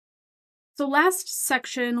So last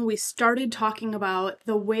section, we started talking about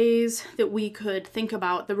the ways that we could think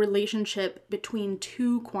about the relationship between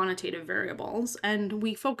two quantitative variables, and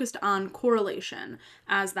we focused on correlation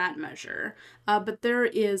as that measure. But there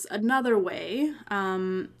is another way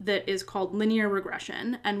that is called linear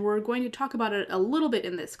regression, and we're going to talk about it a little bit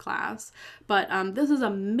in this class, but this is a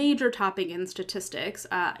major topic in statistics.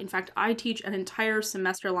 In fact, I teach an entire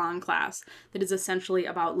semester-long class that is essentially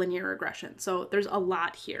about linear regression, so there's a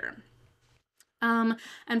lot here.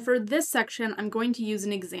 And for this section, I'm going to use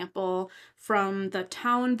an example from the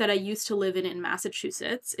town that I used to live in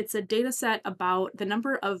Massachusetts. It's a data set about the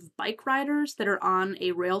number of bike riders that are on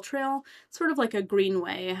a rail trail, sort of like a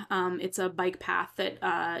greenway. It's a bike path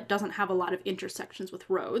that doesn't have a lot of intersections with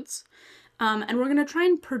roads. And we're going to try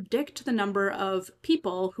and predict the number of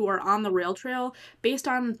people who are on the rail trail based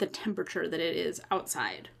on the temperature that it is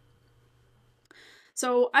outside.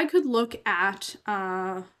 So I could look at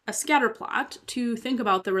a scatter plot to think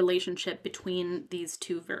about the relationship between these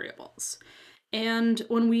two variables. And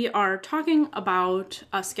when we are talking about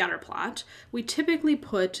a scatter plot, we typically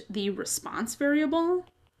put the response variable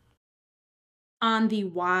on the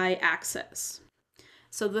y-axis.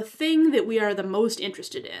 So the thing that we are the most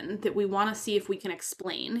interested in, that we want to see if we can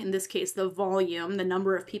explain, in this case the volume, the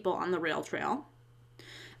number of people on the rail trail,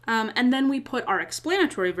 and then we put our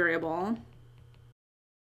explanatory variable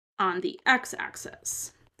on the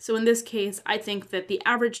x-axis. So in this case, I think that the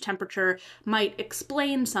average temperature might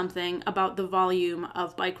explain something about the volume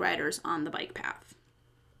of bike riders on the bike path.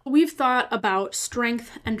 We've thought about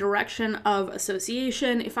strength and direction of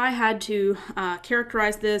association. If I had to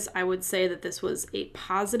characterize this, I would say that this was a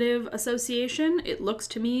positive association. It looks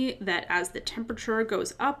to me that as the temperature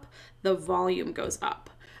goes up, the volume goes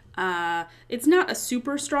up. It's not a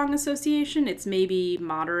super strong association. It's maybe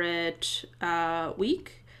moderate,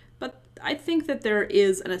 weak. But I think that there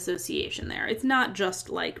is an association there. It's not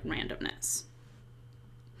just like randomness.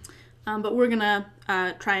 But we're gonna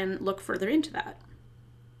try and look further into that.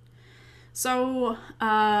 So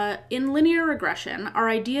in linear regression, our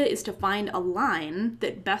idea is to find a line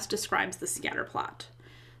that best describes the scatter plot.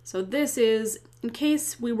 So this is, in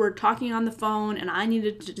case we were talking on the phone and I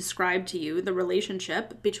needed to describe to you the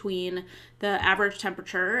relationship between the average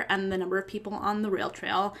temperature and the number of people on the rail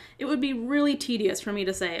trail, it would be really tedious for me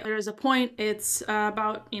to say, there's a point, it's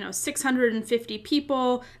about 650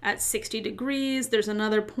 people at 60 degrees. There's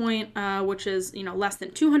another point which is less than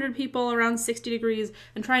 200 people around 60 degrees,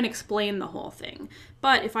 and try and explain the whole thing.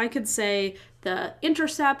 But if I could say the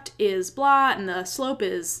intercept is blah and the slope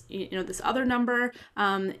is this other number,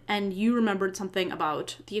 and you remembered something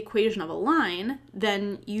about the equation of a line,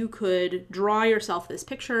 then you could draw yourself this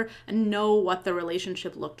picture and know what the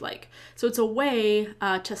relationship looked like. So it's a way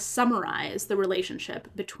to summarize the relationship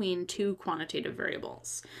between two quantitative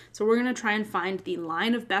variables. So we're going to try and find the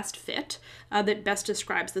line of best fit that best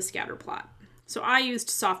describes the scatter plot. So I used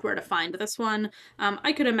software to find this one.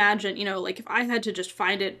 I could imagine, like if I had to just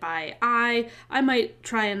find it by eye, I might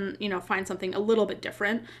try and, find something a little bit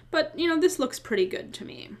different, but, this looks pretty good to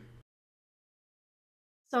me.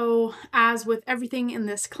 So as with everything in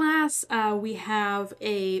this class, we have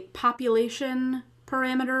a population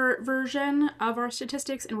parameter version of our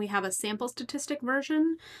statistics, and we have a sample statistic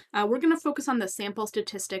version. We're going to focus on the sample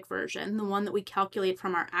statistic version, the one that we calculate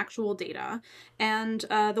from our actual data. And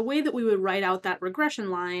the way that we would write out that regression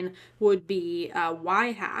line would be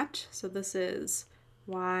y hat. So this is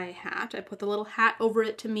y hat. I put the little hat over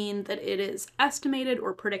it to mean that it is estimated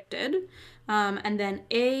or predicted. And then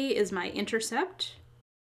A is my intercept,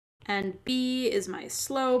 and B is my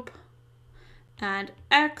slope, and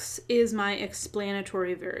x is my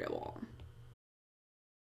explanatory variable.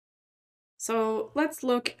 So let's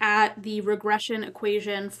look at the regression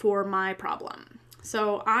equation for my problem.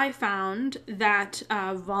 So I found that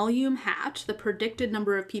volume hat, the predicted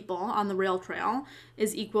number of people on the rail trail,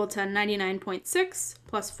 is equal to 99.6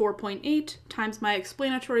 plus 4.8 times my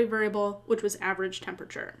explanatory variable, which was average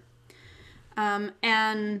temperature.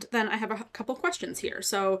 And then I have a couple questions here.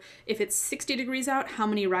 So if it's 60 degrees out, how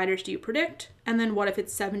many riders do you predict? And then what if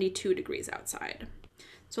it's 72 degrees outside?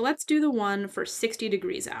 So let's do the one for 60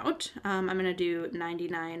 degrees out. I'm going to do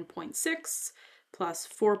 99.6 plus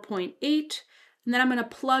 4.8, and then I'm going to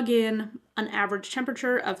plug in an average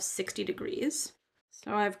temperature of 60 degrees.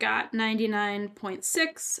 So I've got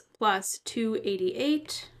 99.6 plus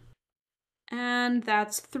 288. And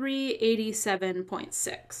that's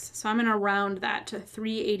 387.6. So I'm going to round that to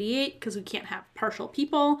 388 because we can't have partial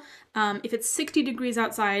people. If it's 60 degrees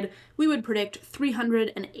outside, we would predict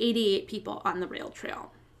 388 people on the rail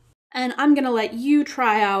trail. And I'm going to let you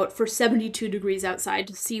try out for 72 degrees outside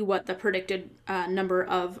to see what the predicted number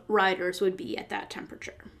of riders would be at that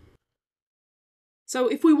temperature. So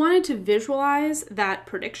if we wanted to visualize that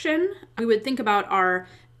prediction, we would think about our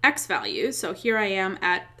x values. So here I am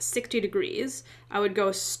at 60 degrees. I would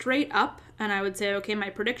go straight up and I would say, okay, my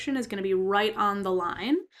prediction is going to be right on the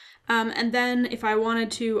line. And then if I wanted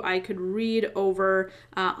to, I could read over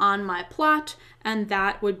on my plot, and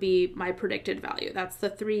that would be my predicted value. That's the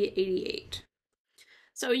 388.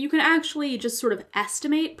 So you can actually just sort of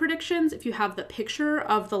estimate predictions if you have the picture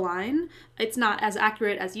of the line. It's not as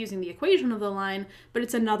accurate as using the equation of the line, but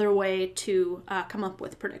it's another way to come up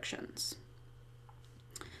with predictions.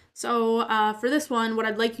 So for this one, what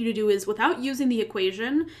I'd like you to do is, without using the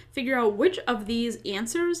equation, figure out which of these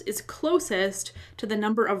answers is closest to the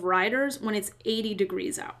number of riders when it's 80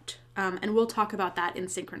 degrees out. And we'll talk about that in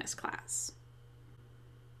synchronous class.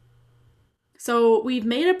 So we've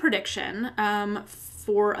made a prediction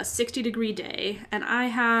for a 60-degree day, and I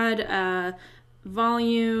had a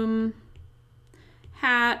volume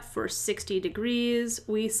hat for 60 degrees.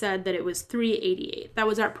 We said that it was 388. That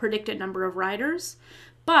was our predicted number of riders.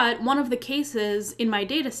 But one of the cases in my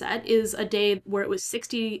data set is a day where it was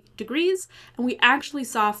 60 degrees, and we actually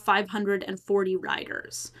saw 540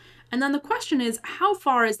 riders. And then the question is, how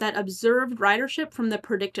far is that observed ridership from the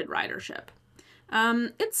predicted ridership?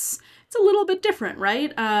 It's a little bit different,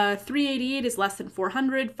 right? 388 is less than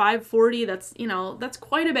 400, 540, that's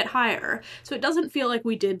quite a bit higher. So it doesn't feel like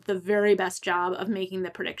we did the very best job of making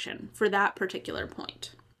the prediction for that particular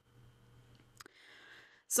point.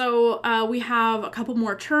 So we have a couple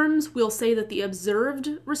more terms. We'll say that the observed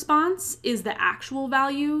response is the actual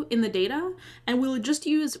value in the data, and we'll just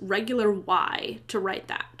use regular y to write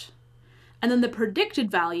that. And then the predicted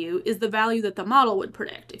value is the value that the model would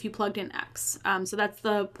predict if you plugged in x. So that's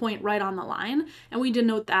the point right on the line, and we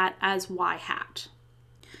denote that as y hat.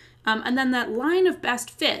 And then that line of best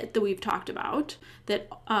fit that we've talked about, that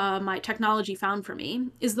my technology found for me,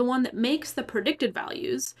 is the one that makes the predicted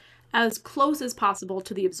values as close as possible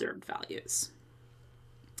to the observed values.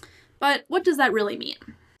 But what does that really mean?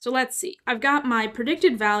 So let's see. I've got my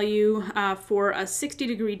predicted value for a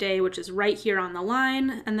 60-degree day, which is right here on the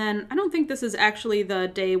line. And then I don't think this is actually the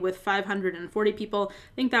day with 540 people.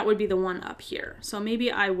 I think that would be the one up here. So maybe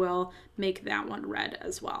I will make that one red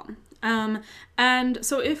as well. And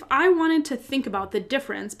so if I wanted to think about the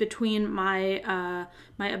difference between my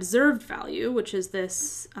my observed value, which is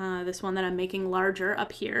this one that I'm making larger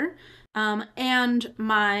up here, and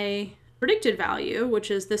my predicted value, which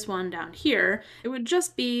is this one down here, it would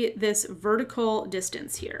just be this vertical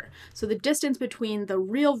distance here. So the distance between the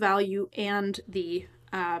real value and the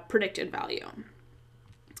predicted value.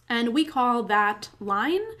 And we call that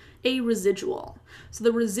line a residual. So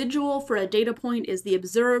the residual for a data point is the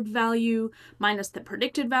observed value minus the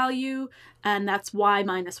predicted value, and that's y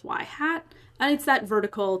minus y hat, and it's that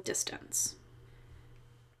vertical distance.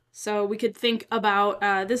 So we could think about,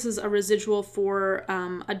 this is a residual for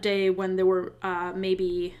a day when there were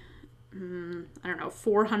maybe,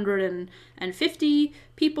 450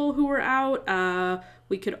 people who were out.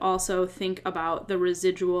 We could also think about the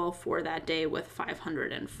residual for that day with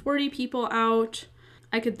 540 people out.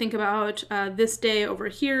 I could think about this day over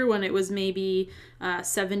here when it was maybe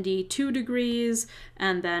 72 degrees,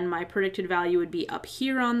 and then my predicted value would be up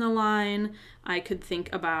here on the line. I could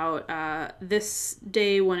think about this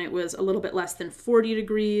day when it was a little bit less than 40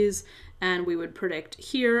 degrees, and we would predict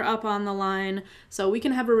here up on the line. So we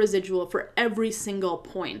can have a residual for every single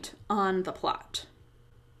point on the plot.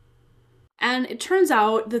 And it turns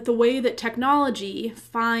out that the way that technology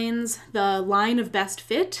finds the line of best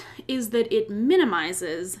fit is that it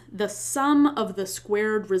minimizes the sum of the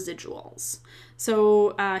squared residuals.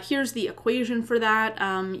 So here's the equation for that.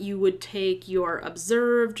 You would take your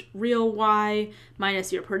observed real y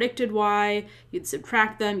minus your predicted y, you'd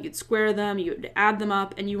subtract them, you'd square them, you'd add them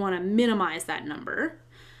up, and you want to minimize that number.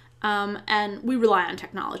 And we rely on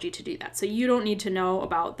technology to do that. So you don't need to know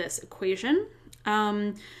about this equation.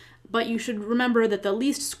 But you should remember that the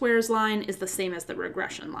least squares line is the same as the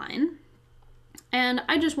regression line. And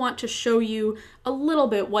I just want to show you a little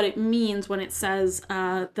bit what it means when it says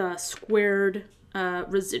the squared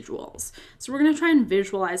residuals. So we're going to try and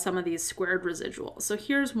visualize some of these squared residuals. So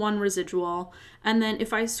here's one residual, and then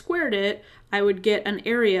if I squared it, I would get an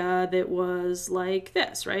area that was like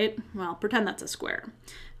this, right? Well, pretend that's a square.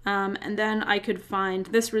 And then I could find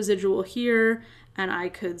this residual here, and I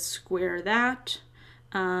could square that.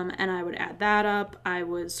 And I would add that up. I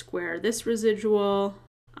would square this residual.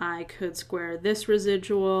 I could square this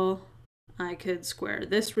residual. I could square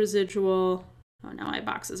this residual. Oh, now my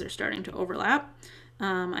boxes are starting to overlap.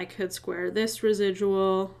 I could square this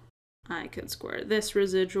residual. I could square this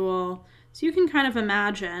residual. So you can kind of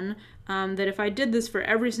imagine that if I did this for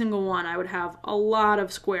every single one, I would have a lot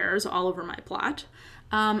of squares all over my plot.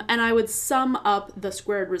 And I would sum up the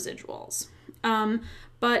squared residuals.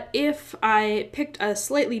 But if I picked a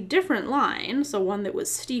slightly different line, so one that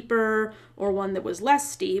was steeper or one that was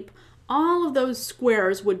less steep, all of those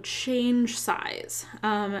squares would change size.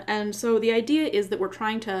 And so the idea is that we're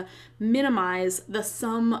trying to minimize the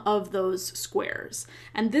sum of those squares.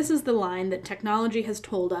 And this is the line that technology has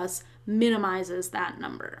told us minimizes that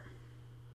number.